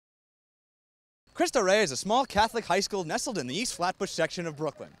Cristo Rey is a small Catholic high school nestled in the East Flatbush section of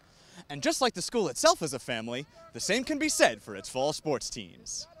Brooklyn. And just like the school itself is a family, the same can be said for its fall sports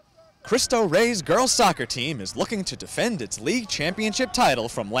teams. Cristo Rey's girls soccer team is looking to defend its league championship title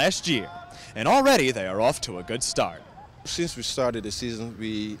from last year, and already they are off to a good start. Since we started the season,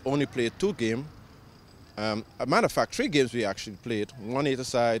 we only played 2 games. A matter of fact, 3 games we actually played, 1 either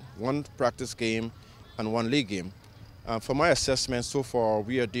side, 1 practice game, and 1 league game. For my assessment so far,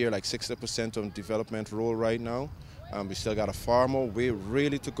 we are there like 60% on development role right now. We still got a far more way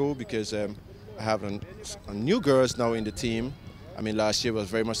really to go because I have a new girls now in the team. I mean, last year was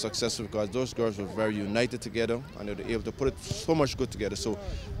very much successful because those girls were very united together and they were able to put it so much good together. So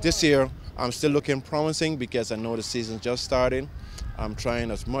this year, I'm still looking promising because I know the season just started. I'm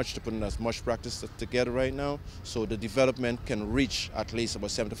trying as much to put in as much practice together right now so the development can reach at least about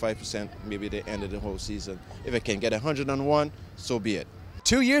 75% maybe the end of the whole season. If it can get 101, so be it.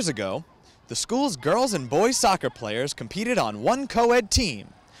 2 years ago, the school's girls and boys soccer players competed on one co-ed team.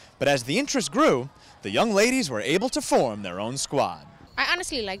 But as the interest grew, the young ladies were able to form their own squad. I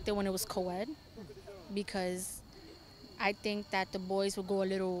honestly liked it when it was co-ed because I think that the boys would go a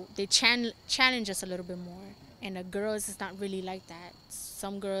little, they challenge us a little bit more. And the girls is not really like that.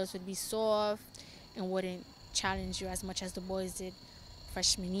 Some girls would be soft and wouldn't challenge you as much as the boys did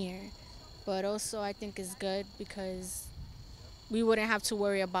freshman year. But also I think it's good because we wouldn't have to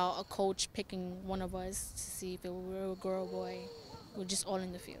worry about a coach picking one of us to see if it were a girl or boy. We're just all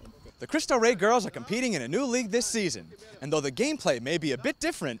in the field. The Cristo Rey girls are competing in a new league this season, and though the gameplay may be a bit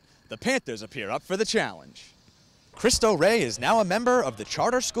different, the Panthers appear up for the challenge. Cristo Rey is now a member of the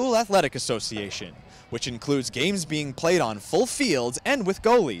Charter School Athletic Association, which includes games being played on full fields and with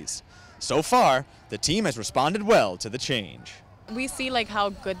goalies. So far, the team has responded well to the change. We see like how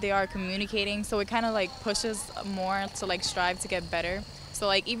good they are communicating, so it kind of like pushes more to like strive to get better. So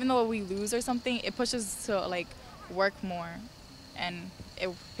like even though we lose or something, it pushes to like work more, and it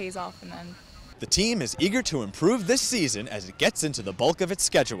pays off in the end. The team is eager to improve this season as it gets into the bulk of its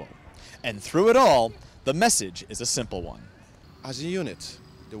schedule. And through it all, the message is a simple one. As a unit,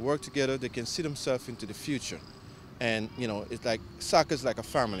 they work together, they can see themselves into the future. And, you know, it's like soccer is like a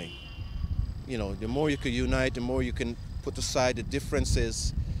family. You know, the more you can unite, the more you can put aside the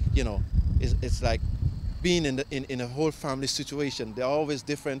differences. You know, it's like being in a whole family situation. There are always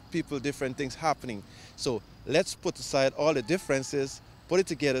different people, different things happening. So let's put aside all the differences, put it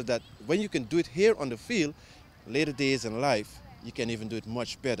together that when you can do it here on the field, later days in life, you can even do it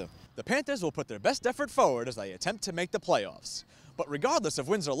much better. The Panthers will put their best effort forward as they attempt to make the playoffs. But regardless of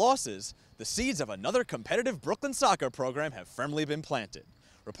wins or losses, the seeds of another competitive Brooklyn soccer program have firmly been planted.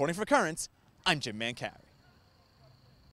 Reporting for Currents, I'm Jim Mancari.